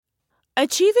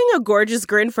Achieving a gorgeous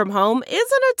grin from home isn't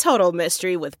a total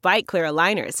mystery with Byte Clear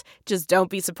aligners. Just don't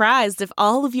be surprised if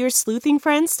all of your sleuthing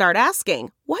friends start asking,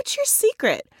 "What's your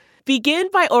secret?" Begin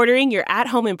by ordering your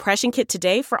at-home impression kit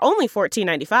today for only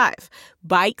 $14.95.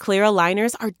 Byte Clear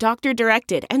aligners are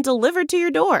doctor-directed and delivered to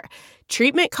your door.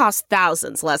 Treatment costs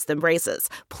thousands less than braces.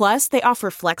 Plus, they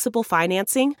offer flexible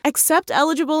financing, accept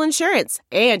eligible insurance,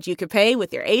 and you can pay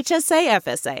with your HSA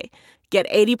FSA. Get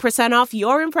 80% off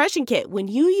your impression kit when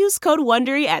you use code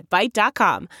WONDERY at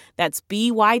Byte.com. That's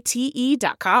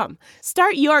BYTE.com.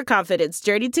 Start your confidence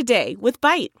journey today with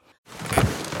Byte.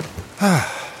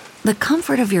 The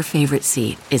comfort of your favorite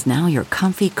seat is now your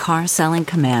comfy car selling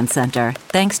command center,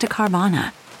 thanks to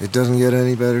Carvana. It doesn't get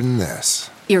any better than this.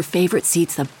 Your favorite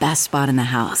seat's the best spot in the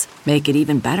house. Make it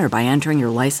even better by entering your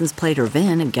license plate or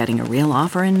VIN and getting a real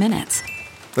offer in minutes.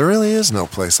 There really is no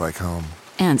place like home.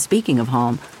 And speaking of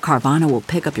home, Carvana will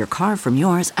pick up your car from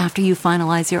yours after you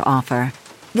finalize your offer.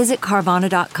 Visit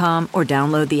Carvana.com or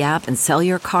download the app and sell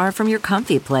your car from your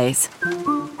comfy place.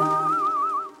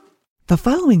 The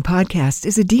following podcast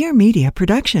is a Dear Media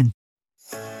production.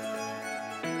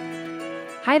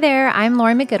 Hi there, I'm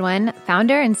Lauren McGoodwin,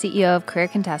 founder and CEO of Career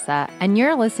Contessa, and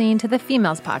you're listening to the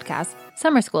Females Podcast,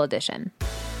 Summer School Edition.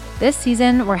 This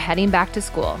season, we're heading back to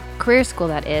school, career school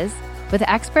that is, with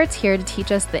experts here to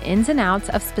teach us the ins and outs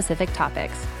of specific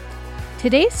topics.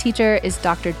 Today's teacher is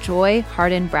Dr. Joy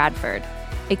Harden Bradford,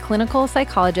 a clinical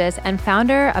psychologist and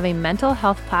founder of a mental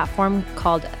health platform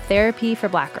called Therapy for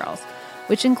Black Girls,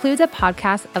 which includes a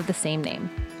podcast of the same name.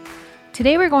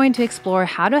 Today, we're going to explore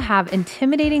how to have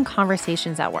intimidating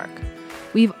conversations at work.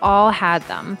 We've all had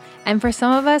them, and for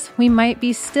some of us, we might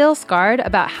be still scarred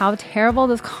about how terrible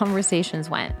those conversations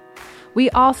went. We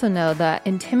also know that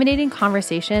intimidating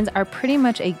conversations are pretty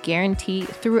much a guarantee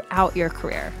throughout your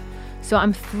career. So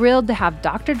I'm thrilled to have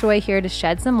Dr. Joy here to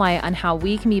shed some light on how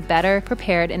we can be better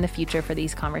prepared in the future for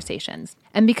these conversations.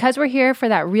 And because we're here for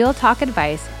that real talk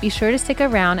advice, be sure to stick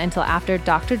around until after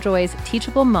Dr. Joy's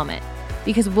teachable moment,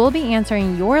 because we'll be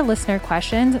answering your listener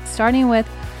questions, starting with,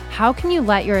 how can you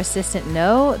let your assistant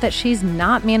know that she's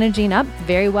not managing up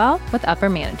very well with upper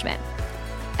management?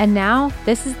 And now,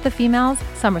 this is the Females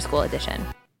Summer School Edition.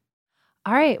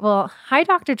 All right, well, hi,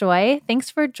 Dr. Joy. Thanks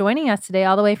for joining us today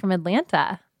all the way from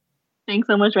Atlanta. Thanks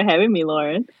so much for having me,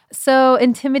 Lauren. So,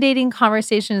 intimidating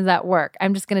conversations at work.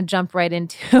 I'm just going to jump right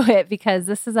into it because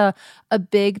this is a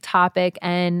big topic.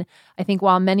 And I think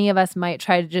while many of us might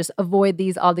try to just avoid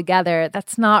these altogether,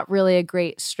 that's not really a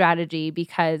great strategy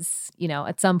because, you know,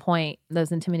 at some point,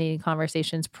 those intimidating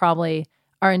conversations probably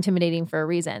are intimidating for a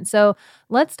reason. So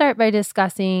let's start by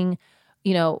discussing,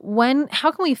 you know, how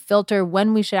can we filter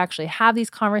when we should actually have these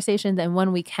conversations and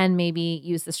when we can maybe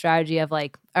use the strategy of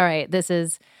like, all right, this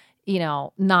is, you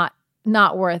know, not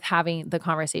worth having the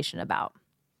conversation about?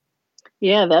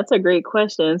 Yeah, that's a great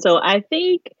question. So I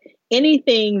think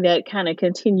anything that kind of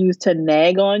continues to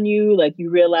nag on you, like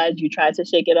you realize you tried to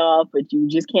shake it off, but you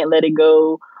just can't let it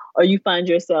go, or you find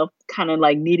yourself kind of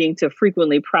like needing to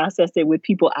frequently process it with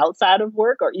people outside of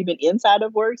work or even inside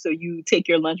of work. So you take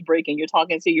your lunch break and you're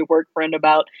talking to your work friend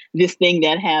about this thing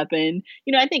that happened.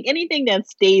 You know, I think anything that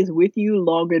stays with you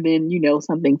longer than, you know,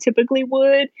 something typically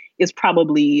would is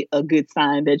probably a good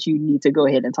sign that you need to go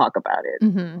ahead and talk about it.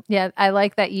 Mm-hmm. Yeah, I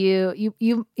like that you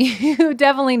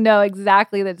definitely know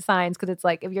exactly the signs, because it's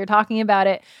like if you're talking about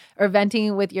it or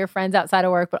venting with your friends outside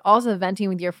of work, but also venting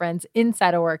with your friends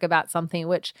inside of work about something,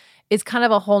 which is kind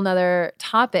of a whole nother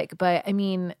topic. But I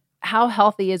mean, how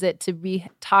healthy is it to be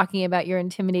talking about your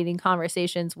intimidating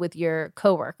conversations with your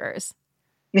coworkers?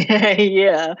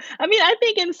 Yeah. I mean, I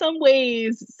think in some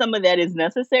ways, some of that is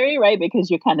necessary, right? Because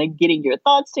you're kind of getting your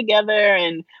thoughts together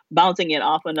and bouncing it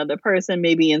off another person,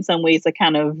 maybe in some ways to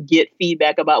kind of get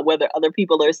feedback about whether other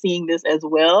people are seeing this as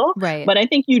well. Right. But I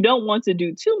think you don't want to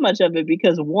do too much of it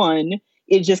because one,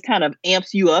 it just kind of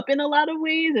amps you up in a lot of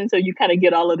ways. And so you kind of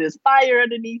get all of this fire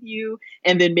underneath you.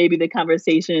 And then maybe the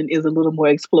conversation is a little more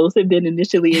explosive than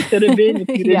initially it could have been if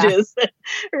you had just,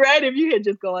 right, if you had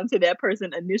just gone to that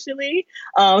person initially.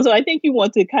 So I think you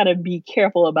want to kind of be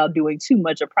careful about doing too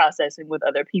much of processing with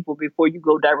other people before you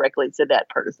go directly to that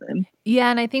person.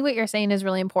 Yeah. And I think what you're saying is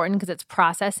really important because it's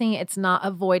processing. It's not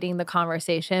avoiding the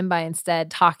conversation by instead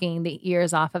talking the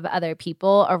ears off of other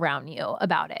people around you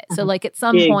about it. So like at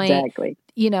some point, Exactly.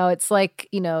 you know, it's like,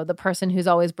 you know, the person who's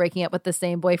always breaking up with the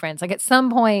same boyfriends. Like at some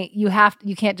point you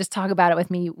can't just talk about it with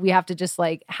me. We have to just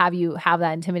like have you have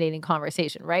that intimidating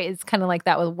conversation, right? It's kind of like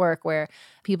that with work where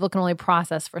people can only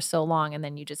process for so long and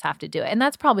then you just have to do it. And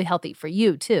that's probably healthy for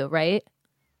you too, right?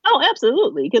 Oh,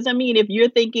 absolutely. Because I mean, if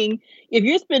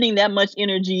you're spending that much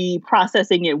energy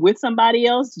processing it with somebody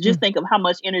else, just think of how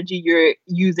much energy you're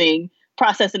using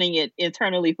processing it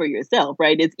internally for yourself,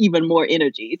 right? It's even more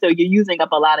energy. So you're using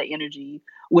up a lot of energy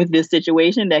with this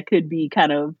situation that could be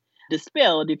kind of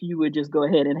dispelled if you would just go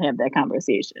ahead and have that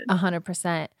conversation.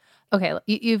 100%. Okay,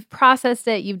 you've processed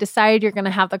it. You've decided you're going to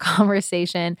have the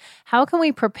conversation. How can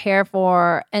we prepare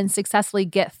for and successfully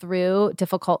get through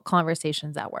difficult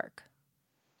conversations at work?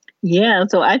 Yeah,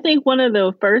 so I think one of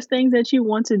the first things that you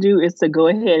want to do is to go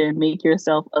ahead and make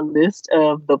yourself a list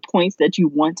of the points that you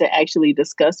want to actually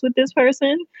discuss with this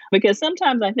person, because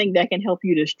sometimes I think that can help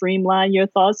you to streamline your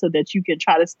thoughts so that you can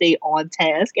try to stay on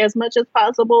task as much as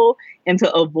possible and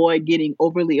to avoid getting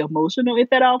overly emotional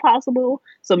if at all possible.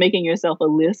 So making yourself a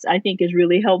list, I think, is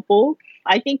really helpful.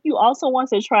 I think you also want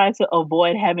to try to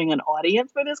avoid having an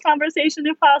audience for this conversation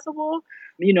if possible.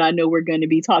 I know we're going to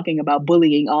be talking about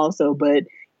bullying also, but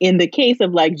in the case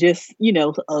of like just,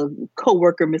 a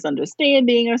coworker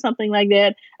misunderstanding or something like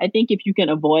that, I think if you can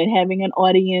avoid having an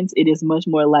audience, it is much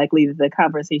more likely that the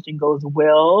conversation goes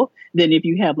well than if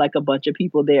you have like a bunch of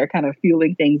people there kind of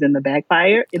feeling things in the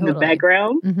backfire, in the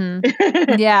background.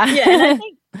 Mm-hmm. Yeah. Yeah. And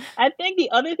I think the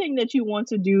other thing that you want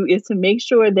to do is to make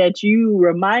sure that you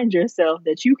remind yourself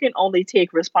that you can only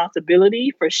take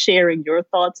responsibility for sharing your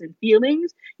thoughts and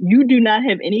feelings. You do not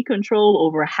have any control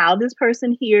over how this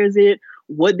person hears it,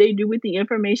 what they do with the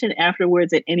information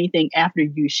afterwards, and anything after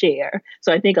you share.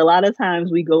 So I think a lot of times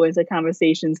we go into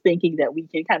conversations thinking that we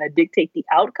can kind of dictate the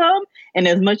outcome. And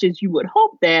as much as you would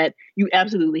hope that, you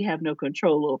absolutely have no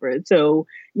control over it. So,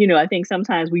 I think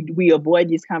sometimes we avoid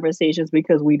these conversations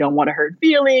because we don't want to hurt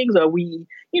feelings, or we,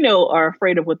 are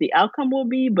afraid of what the outcome will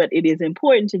be. But it is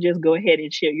important to just go ahead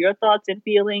and share your thoughts and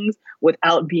feelings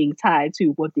without being tied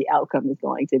to what the outcome is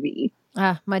going to be.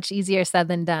 Much easier said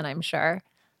than done, I'm sure.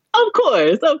 Of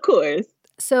course.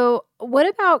 So what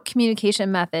about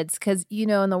communication methods? Because,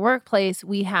 in the workplace,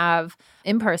 we have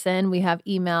in person, we have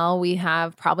email, we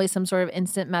have probably some sort of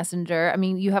instant messenger. I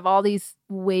mean, you have all these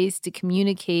ways to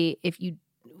communicate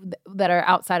that are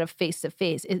outside of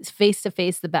face-to-face. Is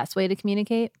face-to-face the best way to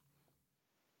communicate?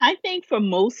 I think for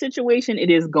most situations, it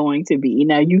is going to be.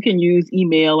 Now, you can use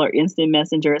email or instant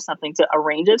messenger or something to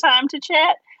arrange a time to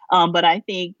chat. But I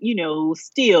think,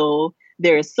 still,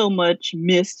 there is so much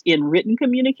missed in written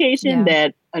communication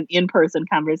that an in-person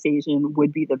conversation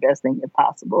would be the best thing if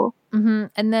possible. Mm-hmm.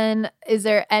 And then is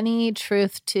there any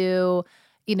truth to,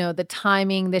 the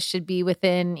timing? This should be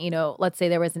within, let's say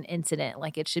there was an incident,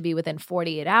 like it should be within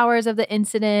 48 hours of the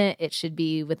incident. It should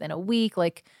be within a week.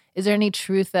 Like, is there any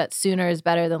truth that sooner is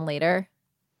better than later?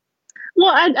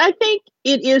 Well, I think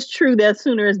it is true that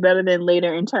sooner is better than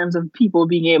later in terms of people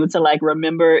being able to like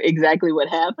remember exactly what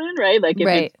happened, right? Like if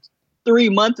it's 3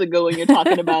 months ago and you're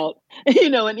talking about,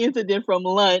 an incident from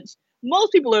lunch,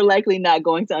 most people are likely not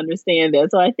going to understand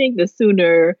that. So I think the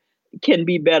sooner can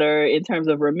be better in terms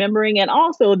of remembering, and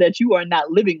also that you are not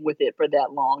living with it for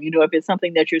that long. If it's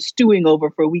something that you're stewing over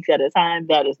for weeks at a time,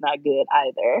 that is not good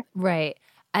either. Right.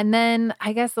 And then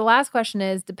I guess the last question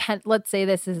is, let's say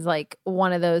this is like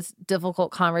one of those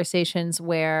difficult conversations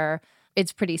where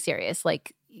it's pretty serious.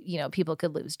 Like, people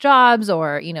could lose jobs,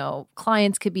 or,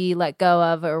 clients could be let go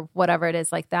of, or whatever it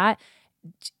is like that.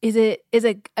 Is it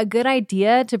a good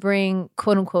idea to bring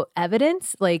quote unquote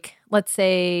evidence? Like, let's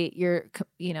say you're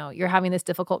having this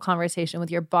difficult conversation with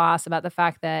your boss about the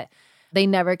fact that they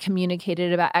never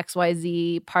communicated about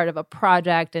XYZ part of a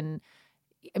project. And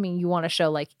you want to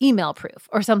show like email proof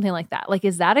or something like that. Like,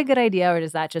 is that a good idea, or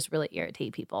does that just really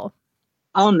irritate people?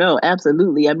 Oh, no,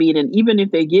 absolutely. And even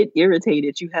if they get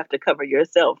irritated, you have to cover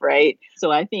yourself, right? So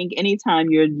I think anytime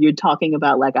you're talking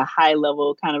about like a high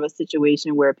level kind of a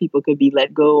situation where people could be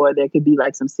let go, or there could be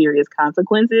like some serious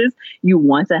consequences, you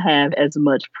want to have as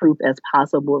much proof as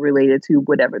possible related to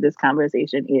whatever this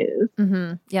conversation is.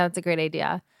 Mm-hmm. Yeah, that's a great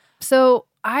idea. So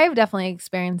I've definitely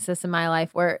experienced this in my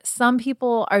life where some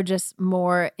people are just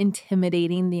more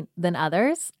intimidating than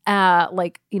others.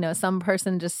 Some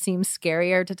person just seems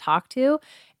scarier to talk to.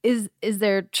 Is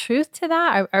there truth to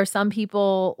that? Are some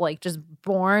people like just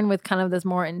born with kind of this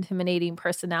more intimidating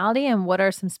personality? And what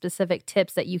are some specific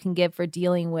tips that you can give for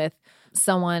dealing with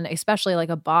someone, especially like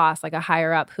a boss, like a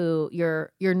higher up, who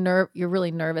you're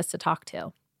really nervous to talk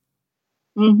to?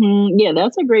 Mm-hmm. Yeah,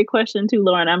 that's a great question too,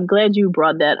 Lauren. I'm glad you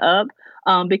brought that up.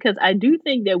 Because I do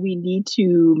think that we need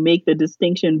to make the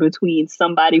distinction between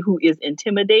somebody who is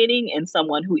intimidating and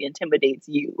someone who intimidates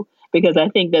you, because I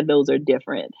think that those are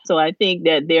different. So I think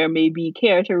that there may be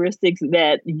characteristics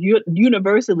that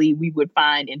universally we would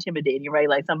find intimidating, right?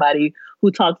 Like somebody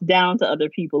who talks down to other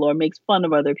people or makes fun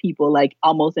of other people, like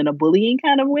almost in a bullying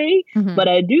kind of way. Mm-hmm. But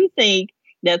I do think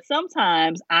that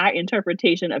sometimes our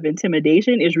interpretation of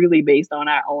intimidation is really based on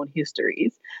our own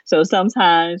histories. So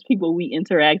sometimes people we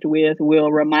interact with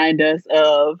will remind us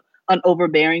of an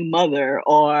overbearing mother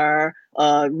or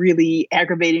a really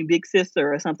aggravating big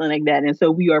sister or something like that. And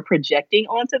so we are projecting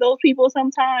onto those people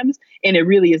sometimes. And it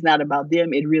really is not about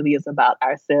them. It really is about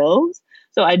ourselves.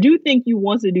 So I do think you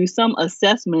want to do some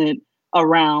assessment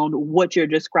around what you're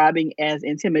describing as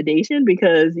intimidation,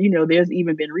 because, there's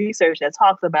even been research that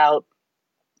talks about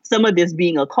some of this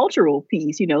being a cultural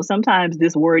piece. Sometimes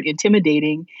this word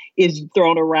intimidating is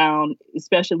thrown around,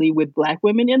 especially with Black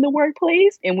women in the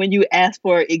workplace. And when you ask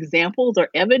for examples or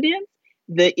evidence,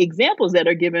 the examples that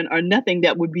are given are nothing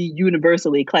that would be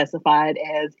universally classified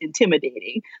as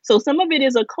intimidating. So some of it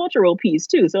is a cultural piece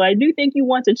too. So I do think you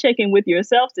want to check in with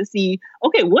yourself to see,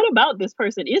 okay, what about this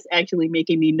person is actually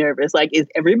making me nervous? Like, is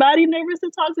everybody nervous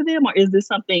to talk to them? Or is this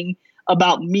something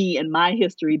about me and my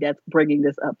history that's bringing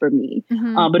this up for me?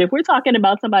 Mm-hmm. But if we're talking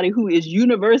about somebody who is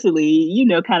universally,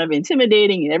 kind of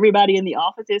intimidating and everybody in the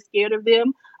office is scared of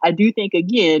them, I do think,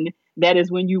 again, that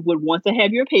is when you would want to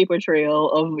have your paper trail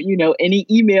of, any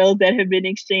emails that have been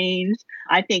exchanged.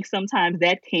 I think sometimes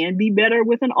that can be better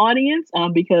with an audience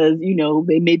because,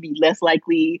 they may be less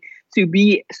likely to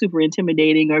be super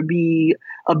intimidating or be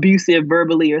abusive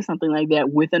verbally or something like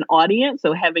that with an audience.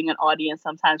 So having an audience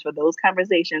sometimes for those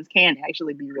conversations can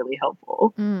actually be really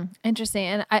helpful. Interesting.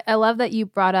 And I love that you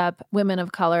brought up women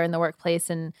of color in the workplace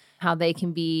and how they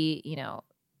can be,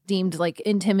 deemed like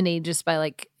intimidated just by,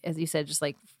 like, as you said, just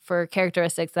like for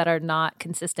characteristics that are not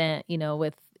consistent,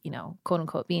 with, quote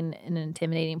unquote, being an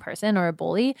intimidating person or a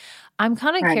bully. I'm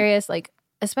kind of curious, like,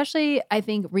 especially I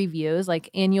think reviews, like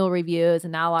annual reviews,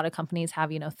 and now a lot of companies have,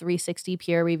 360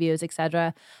 peer reviews, et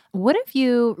cetera. What if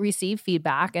you receive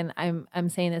feedback? And I'm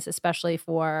saying this especially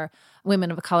for women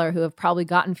of color who have probably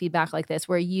gotten feedback like this,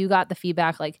 where you got the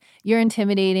feedback like you're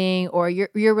intimidating or you're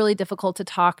really difficult to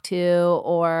talk to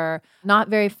or not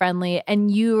very friendly.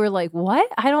 And you were like,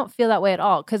 what? I don't feel that way at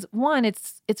all. Because one,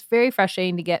 it's very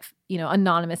frustrating to get,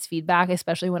 anonymous feedback,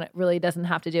 especially when it really doesn't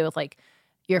have to do with like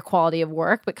your quality of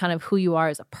work, but kind of who you are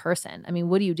as a person. I mean,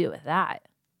 what do you do with that?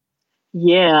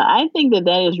 Yeah, I think that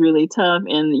is really tough.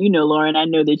 And, Lauren, I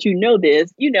know that you know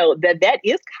this, that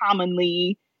is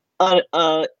commonly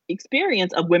a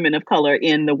experience of women of color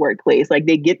in the workplace. Like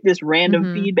they get this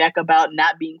random feedback about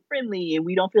not being friendly and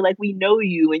we don't feel like we know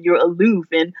you and you're aloof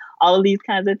and all of these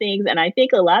kinds of things. And I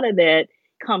think a lot of that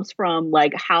comes from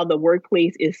like how the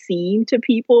workplace is seen to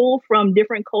people from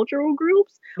different cultural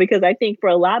groups. Because I think for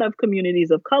a lot of communities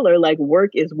of color, like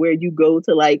work is where you go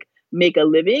to like make a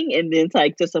living and then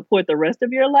like to support the rest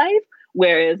of your life.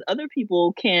 Whereas other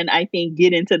people can, I think,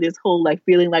 get into this whole like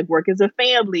feeling like work is a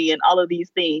family and all of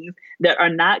these things that are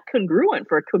not congruent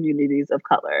for communities of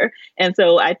color. And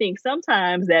so I think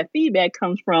sometimes that feedback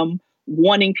comes from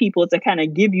wanting people to kind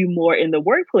of give you more in the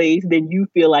workplace than you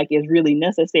feel like is really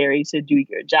necessary to do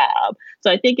your job. So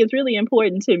I think it's really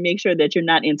important to make sure that you're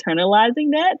not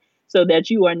internalizing that, so that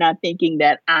you are not thinking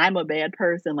that I'm a bad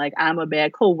person, like I'm a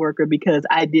bad coworker because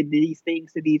I did these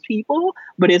things to these people.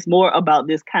 But it's more about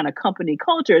this kind of company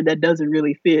culture that doesn't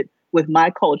really fit with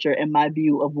my culture and my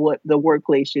view of what the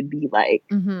workplace should be like.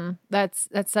 Mm-hmm. That's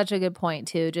such a good point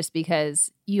too, just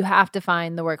because you have to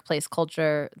find the workplace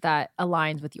culture that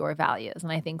aligns with your values.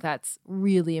 And I think that's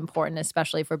really important,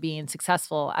 especially for being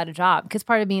successful at a job, because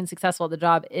part of being successful at the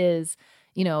job is,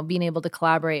 being able to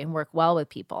collaborate and work well with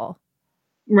people.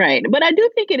 Right. But I do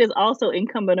think it is also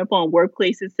incumbent upon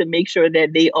workplaces to make sure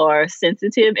that they are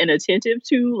sensitive and attentive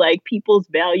to like people's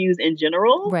values in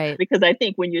general. Right. Because I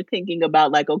think when you're thinking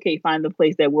about like, okay, find the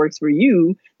place that works for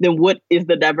you, then what is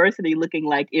the diversity looking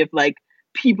like if like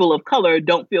people of color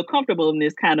don't feel comfortable in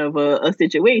this kind of a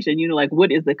situation? Like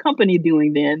what is the company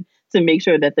doing then to make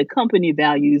sure that the company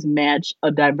values match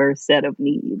a diverse set of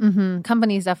needs? Mm-hmm.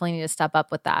 Companies definitely need to step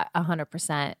up with that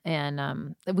 100%.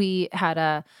 And we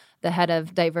had the head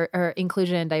of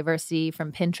inclusion and diversity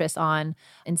from Pinterest on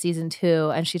in season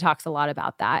 2, and she talks a lot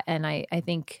about that. And I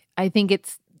think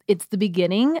it's the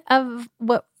beginning of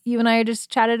what you and I just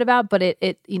chatted about, but it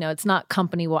it's not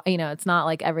company, it's not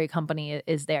like every company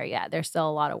is there yet. There's still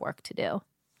a lot of work to do.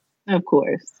 Of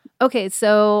course. Okay,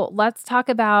 so let's talk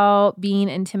about being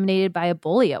intimidated by a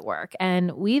bully at work.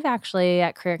 And we've actually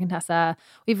at Career Contessa,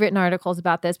 we've written articles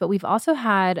about this, but we've also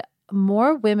had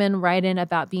more women write in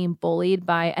about being bullied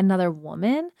by another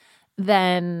woman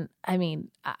than,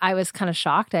 I was kind of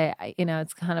shocked.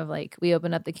 It's kind of like we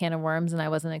opened up the can of worms and I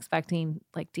wasn't expecting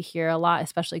like to hear a lot,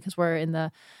 especially because we're in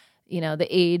the, the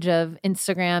age of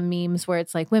Instagram memes where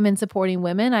it's like women supporting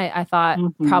women. I thought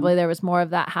probably there was more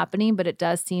of that happening, but it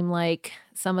does seem like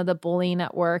some of the bullying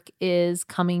at work is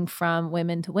coming from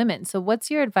women to women. So what's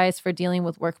your advice for dealing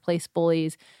with workplace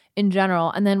bullies in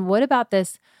general? And then what about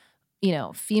this,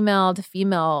 female to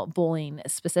female bullying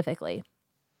specifically?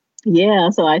 Yeah,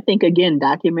 so I think again,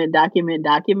 document. I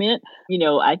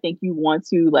think you want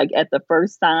to, like, at the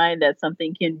first sign that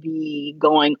something can be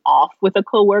going off with a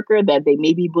coworker, that they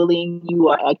may be bullying you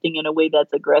or acting in a way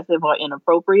that's aggressive or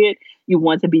inappropriate, you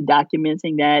want to be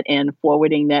documenting that and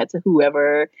forwarding that to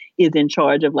whoever is in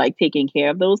charge of like taking care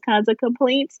of those kinds of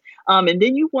complaints. And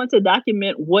then you want to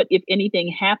document what, if anything,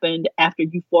 happened after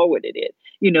you forwarded it.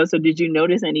 So did you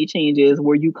notice any changes?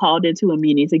 Were you called into a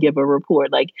meeting to give a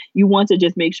report? Like, you want to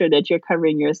just make sure that you're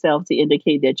covering yourself to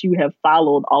indicate that you have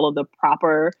followed all of the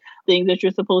proper things that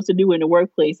you're supposed to do in the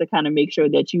workplace to kind of make sure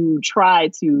that you try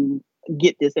to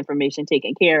get this information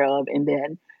taken care of. And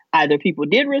then either people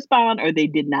did respond or they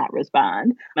did not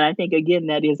respond. And I think, again,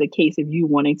 that is a case of you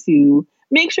wanting to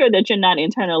make sure that you're not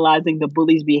internalizing the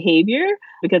bully's behavior,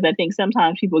 because I think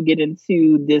sometimes people get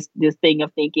into this thing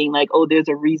of thinking like, oh, there's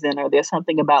a reason or there's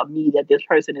something about me that this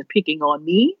person is picking on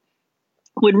me,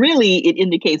 when really it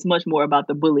indicates much more about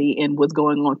the bully and what's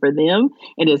going on for them,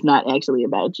 and it's not actually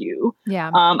about you. Yeah.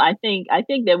 I think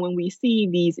that when we see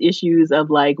these issues of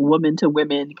like women to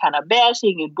women kind of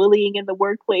bashing and bullying in the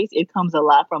workplace, it comes a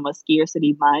lot from a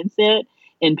scarcity mindset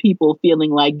and people feeling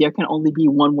like there can only be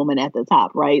one woman at the top,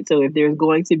 right? So if there's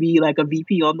going to be like a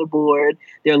VP on the board,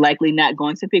 they're likely not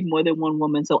going to pick more than one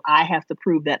woman. So I have to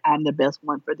prove that I'm the best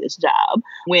one for this job.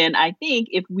 When I think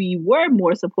if we were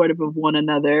more supportive of one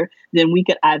another, then we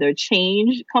could either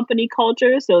change company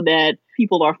culture so that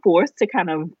people are forced to kind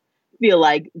of feel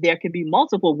like there could be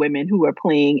multiple women who are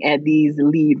playing at these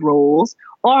lead roles,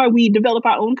 or we develop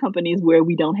our own companies where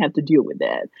we don't have to deal with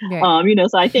that. Right.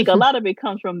 So I think a lot of it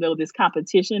comes from this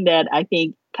competition that I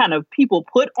think kind of people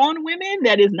put on women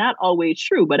that is not always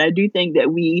true. But I do think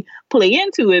that we play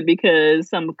into it because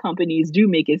some companies do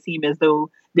make it seem as though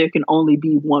there can only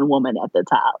be one woman at the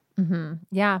top. Mm-hmm.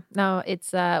 Yeah, no,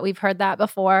 it's we've heard that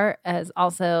before, as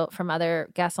also from other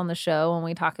guests on the show when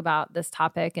we talk about this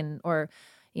topic or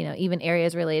even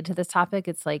areas related to this topic.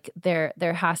 It's like there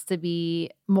has to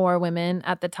be more women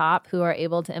at the top who are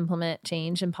able to implement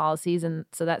change and policies. And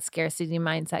so that scarcity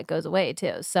mindset goes away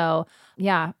too. So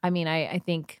yeah, I mean, I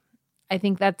think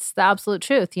that's the absolute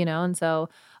truth, and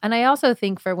I also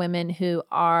think for women who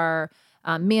are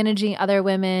managing other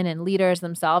women and leaders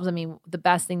themselves, I mean, the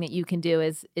best thing that you can do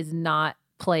is not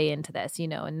play into this,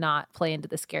 and not play into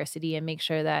the scarcity, and make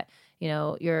sure that,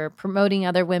 you're promoting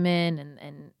other women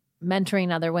and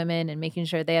mentoring other women and making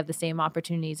sure they have the same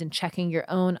opportunities and checking your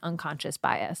own unconscious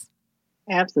bias.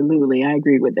 Absolutely. I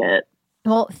agree with that.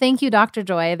 Well, thank you, Dr.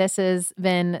 Joy. This has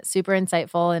been super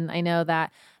insightful. And I know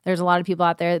that there's a lot of people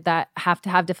out there that have to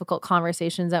have difficult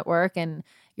conversations at work, and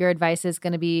your advice is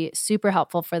going to be super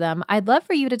helpful for them. I'd love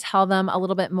for you to tell them a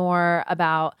little bit more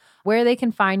about where they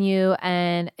can find you,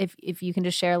 and if you can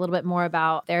just share a little bit more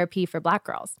about therapy for Black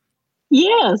girls.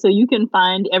 Yeah, so you can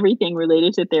find everything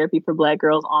related to Therapy for Black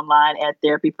Girls online at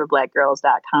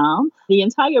therapyforblackgirls.com. The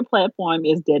entire platform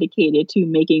is dedicated to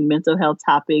making mental health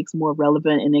topics more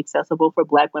relevant and accessible for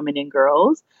Black women and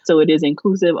girls. So it is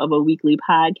inclusive of a weekly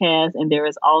podcast, and there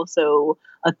is also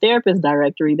a therapist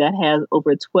directory that has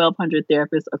over 1,200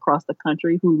 therapists across the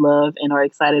country who love and are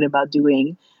excited about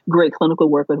doing great clinical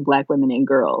work with Black women and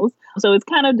girls. So it's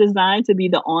kind of designed to be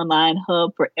the online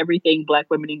hub for everything Black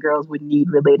women and girls would need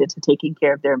related to taking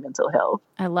care of their mental health.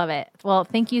 I love it. Well,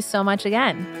 thank you so much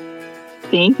again.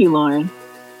 Thank you, Lauren.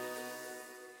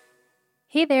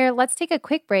 Hey there, let's take a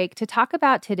quick break to talk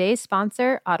about today's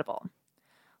sponsor, Audible.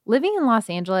 Living in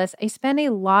Los Angeles, I spend a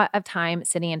lot of time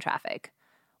sitting in traffic.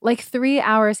 Like 3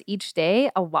 hours each day,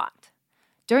 a lot.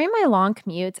 During my long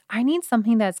commutes, I need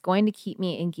something that's going to keep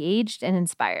me engaged and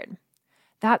inspired.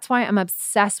 That's why I'm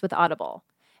obsessed with Audible.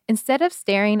 Instead of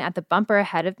staring at the bumper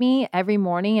ahead of me every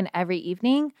morning and every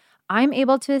evening, I'm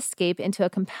able to escape into a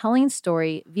compelling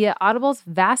story via Audible's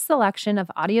vast selection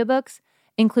of audiobooks,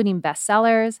 including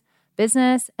bestsellers,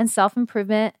 business and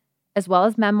self-improvement, as well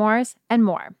as memoirs and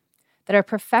more, that are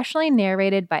professionally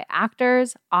narrated by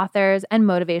actors, authors, and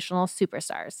motivational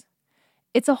superstars.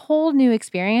 It's a whole new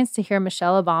experience to hear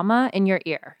Michelle Obama in your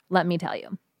ear, let me tell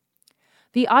you.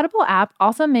 The Audible app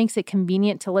also makes it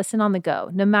convenient to listen on the go,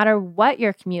 no matter what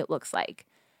your commute looks like.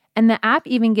 And the app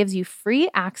even gives you free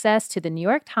access to the New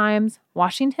York Times,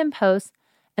 Washington Post,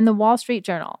 and the Wall Street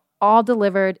Journal, all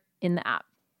delivered in the app.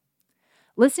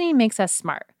 Listening makes us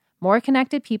smart, more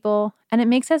connected people, and it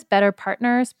makes us better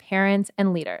partners, parents,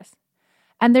 and leaders.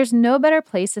 And there's no better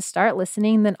place to start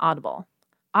listening than Audible.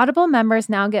 Audible members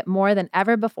now get more than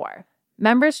ever before.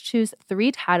 Members choose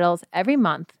 3 titles every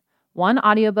month, 1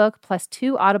 audiobook plus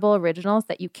 2 Audible originals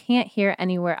that you can't hear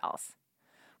anywhere else.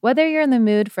 Whether you're in the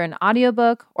mood for an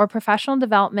audiobook or professional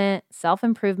development,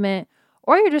 self-improvement,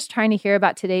 or you're just trying to hear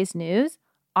about today's news,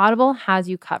 Audible has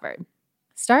you covered.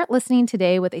 Start listening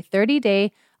today with a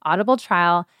 30-day Audible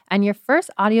trial, and your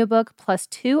first audiobook plus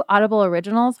 2 Audible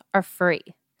originals are free.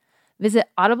 Visit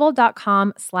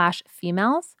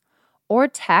audible.com/females or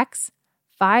text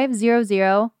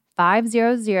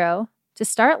 500-500 to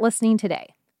start listening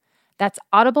today. That's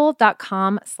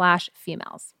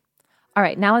audible.com/females. All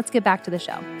right, now let's get back to the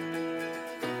show.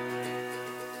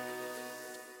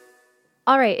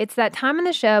 All right, it's that time in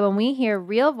the show when we hear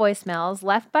real voicemails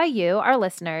left by you, our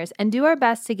listeners, and do our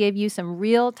best to give you some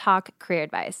real talk career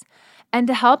advice. And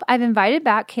to help, I've invited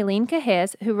back Kayleen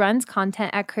Cajes, who runs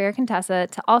content at Career Contessa,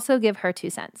 to also give her 2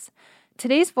 cents.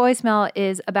 Today's voicemail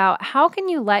is about how can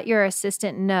you let your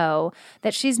assistant know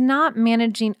that she's not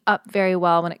managing up very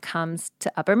well when it comes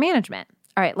to upper management.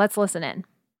 All right, let's listen in.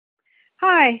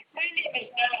 Hi, my name is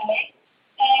Natalie,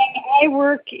 and I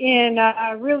work in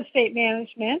real estate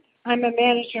management. I'm a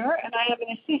manager, and I have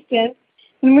an assistant,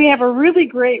 and we have a really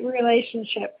great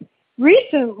relationship.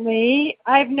 Recently,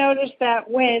 I've noticed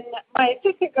that when my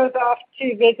assistant goes off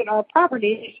to visit our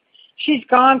properties, she's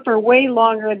gone for way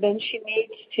longer than she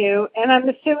needs to, and I'm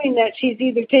assuming that she's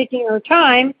either taking her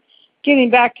time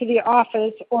getting back to the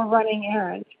office or running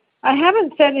errands. I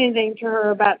haven't said anything to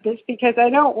her about this because I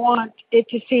don't want it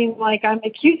to seem like I'm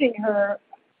accusing her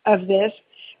of this,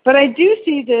 but I do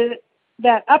see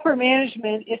that upper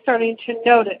management is starting to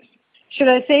notice. Should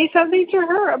I say something to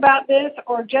her about this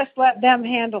or just let them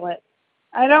handle it?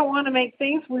 I don't want to make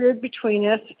things weird between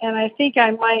us, and I think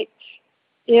I might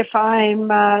if I'm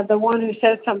the one who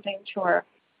says something to her.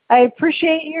 I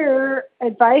appreciate your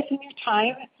advice and your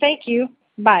time. Thank you.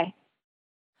 Bye.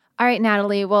 All right,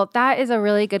 Natalie. Well, that is a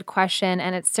really good question,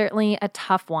 and it's certainly a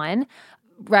tough one.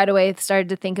 Right away, I started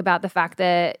to think about the fact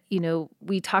that,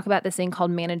 we talk about this thing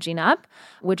called managing up,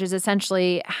 which is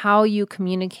essentially how you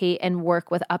communicate and work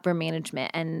with upper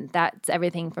management. And that's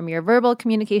everything from your verbal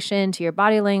communication to your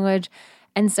body language.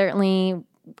 And certainly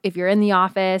if you're in the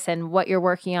office and what you're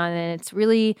working on, and it's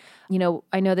really,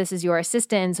 I know this is your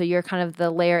assistant, so you're kind of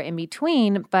the layer in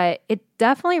between, but it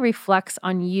definitely reflects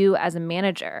on you as a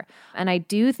manager. And I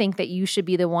do think that you should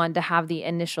be the one to have the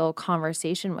initial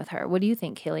conversation with her. What do you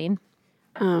think, Kayleen?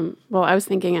 Well, I was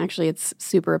thinking actually it's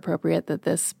super appropriate that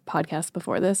this podcast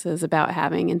before this is about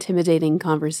having intimidating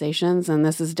conversations, and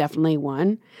this is definitely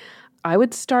one. I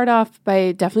would start off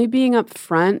by definitely being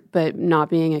upfront, but not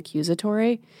being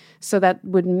accusatory. So that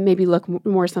would maybe look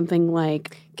more something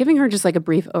like giving her just like a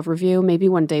brief overview, maybe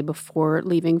one day before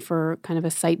leaving for kind of a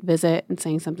site visit and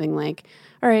saying something like,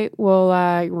 all right, well,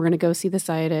 we're going to go see the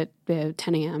site at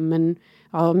 10 a.m. and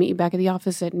I'll meet you back at the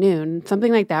office at noon.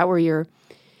 Something like that where you're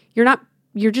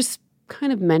just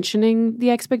kind of mentioning the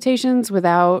expectations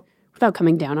without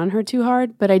coming down on her too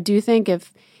hard. But I do think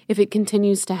if it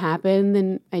continues to happen,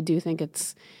 then I do think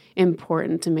it's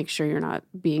important to make sure you're not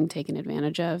being taken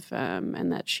advantage of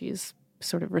and that she's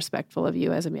sort of respectful of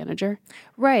you as a manager.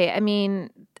 Right. I mean,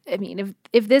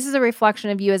 if this is a reflection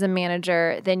of you as a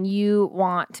manager, then you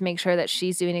want to make sure that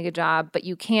she's doing a good job, but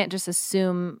you can't just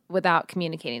assume without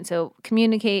communicating. So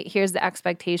communicate, here's the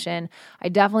expectation. I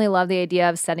definitely love the idea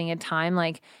of setting a time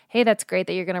like, hey, that's great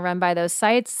that you're going to run by those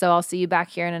sites, so I'll see you back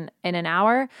here in an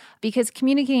hour, because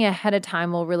communicating ahead of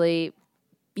time will really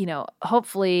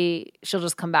hopefully she'll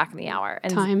just come back in the hour.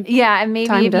 And time. Yeah. And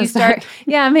maybe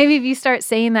if you start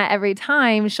saying that every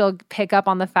time, she'll pick up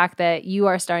on the fact that you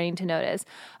are starting to notice.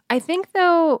 I think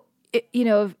though,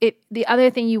 the other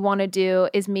thing you want to do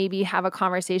is maybe have a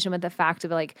conversation with the fact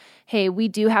of like, hey, we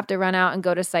do have to run out and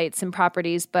go to sites and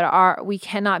properties, but we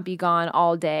cannot be gone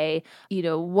all day.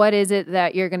 What is it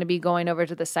that you're going to be going over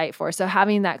to the site for? So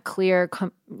having that clear,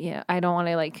 I don't want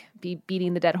to be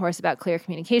beating the dead horse about clear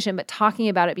communication, but talking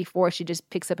about it before she just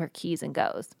picks up her keys and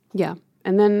goes. Yeah.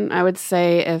 And then I would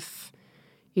say if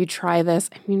you try this,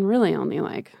 really only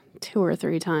 2 or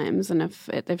 3 times. And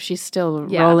if she's still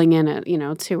rolling in at,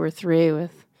 2 or 3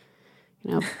 with,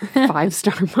 5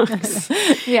 Starbucks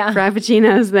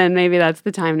Frappuccinos, then maybe that's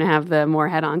the time to have the more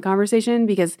head-on conversation,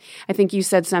 because I think you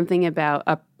said something about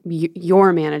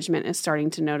your management is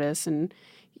starting to notice, and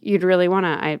you'd really want to,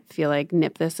 I feel like,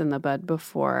 nip this in the bud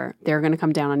before they're going to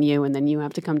come down on you and then you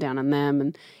have to come down on them.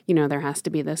 And, there has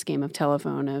to be this game of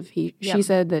telephone of she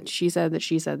said that she said that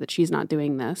she said that she's not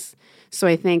doing this. So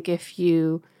I think if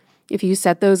you If you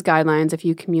set those guidelines, if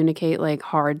you communicate like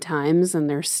hard times and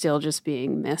they're still just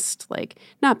being missed, like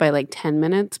not by like 10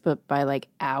 minutes, but by like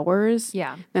hours,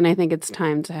 then I think it's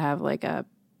time to have like a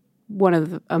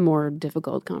more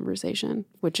difficult conversation,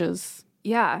 which is...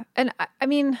 Yeah. And I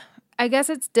mean, I guess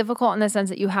it's difficult in the sense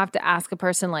that you have to ask a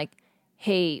person like,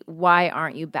 hey, why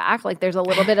aren't you back? Like there's a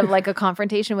little bit of like a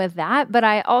confrontation with that. But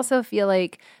I also feel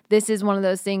like this is one of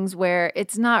those things where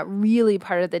it's not really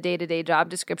part of the day-to-day job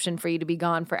description for you to be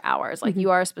gone for hours. Like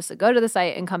you are supposed to go to the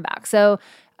site and come back. So,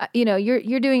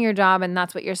 you're doing your job and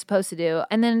that's what you're supposed to do.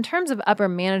 And then in terms of upper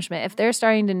management, if they're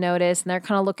starting to notice and they're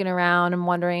kind of looking around and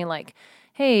wondering like,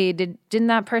 hey, didn't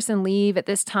that person leave at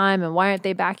this time and why aren't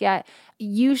they back yet?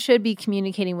 You should be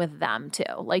communicating with them too.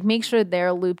 Like make sure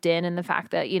they're looped in the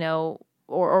fact that,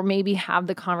 or maybe have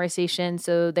the conversation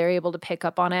so they're able to pick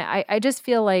up on it. I just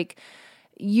feel like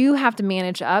you have to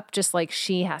manage up just like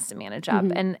she has to manage up.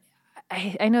 And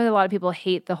I know that a lot of people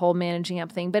hate the whole managing up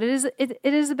thing, but it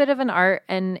is a bit of an art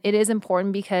and it is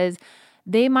important because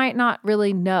they might not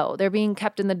really know. They're being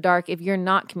kept in the dark if you're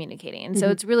not communicating. And so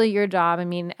it's really your job. I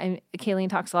mean, Kayleen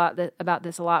talks a lot about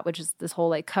this a lot, which is this whole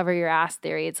like cover your ass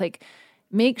theory. It's like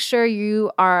make sure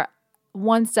you are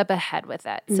one step ahead with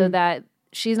it so that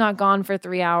she's not gone for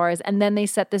 3 hours and then they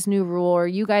set this new rule or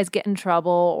you guys get in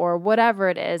trouble or whatever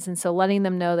it is. And so letting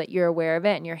them know that you're aware of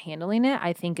it and you're handling it,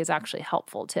 I think is actually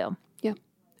helpful too. Yeah,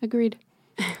 agreed.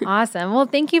 Awesome. Well,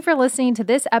 thank you for listening to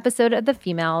this episode of The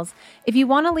Females. If you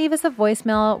want to leave us a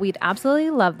voicemail, we'd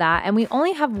absolutely love that. And we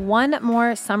only have one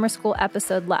more summer school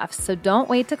episode left, so don't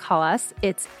wait to call us.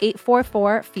 It's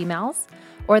 844-FEMALES,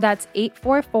 or that's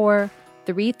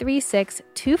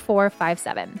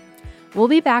 844-336-2457. We'll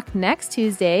be back next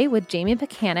Tuesday with Jamie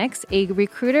Pecanics, a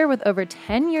recruiter with over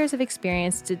 10 years of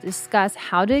experience, to discuss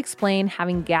how to explain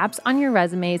having gaps on your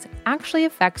resumes actually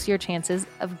affects your chances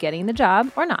of getting the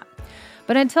job or not.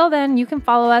 But until then, you can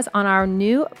follow us on our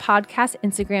new podcast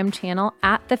Instagram channel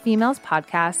at The Females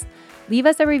Podcast. Leave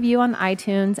us a review on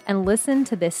iTunes and listen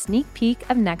to this sneak peek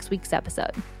of next week's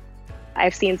episode.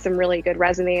 I've seen some really good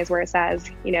resumes where it says,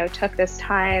 took this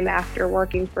time after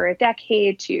working for a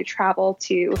decade to travel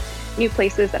to new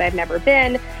places that I've never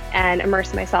been and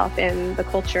immerse myself in the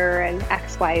culture and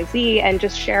X, Y, Z, and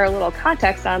just share a little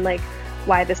context on like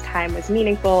why this time was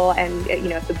meaningful. And,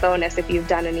 it's a bonus if you've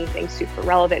done anything super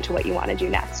relevant to what you want to do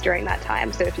next during that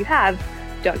time. So if you have,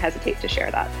 don't hesitate to share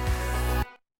that.